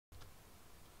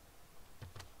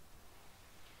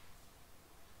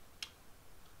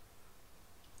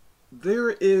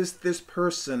There is this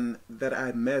person that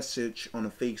I message on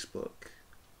Facebook,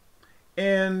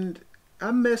 and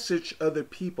I message other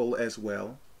people as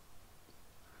well.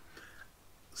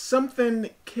 Something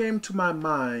came to my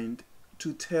mind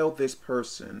to tell this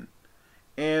person,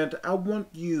 and I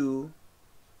want to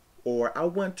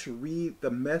read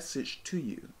the message to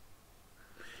you.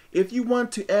 If you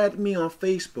want to add me on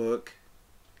Facebook,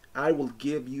 I will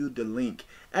give you the link.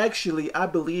 Actually, I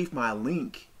believe my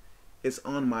link is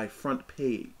on my front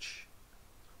page.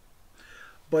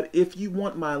 But if you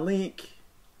want my link,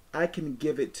 I can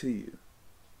give it to you.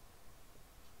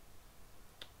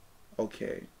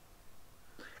 Okay.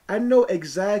 I know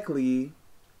exactly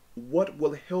what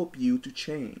will help you to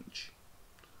change.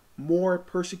 More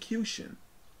persecution.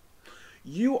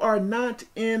 You are not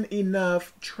in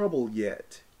enough trouble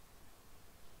yet.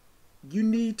 You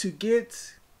need to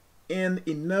get in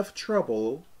enough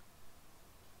trouble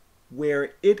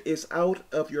where it is out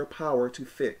of your power to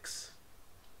fix.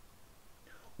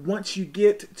 Once you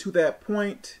get to that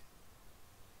point,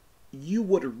 you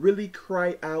would really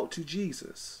cry out to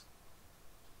Jesus.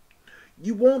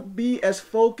 You won't be as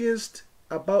focused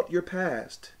about your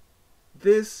past.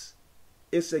 This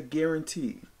is a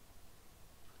guarantee.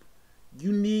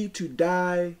 You need to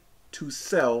die to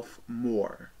self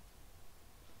more.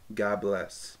 God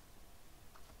bless.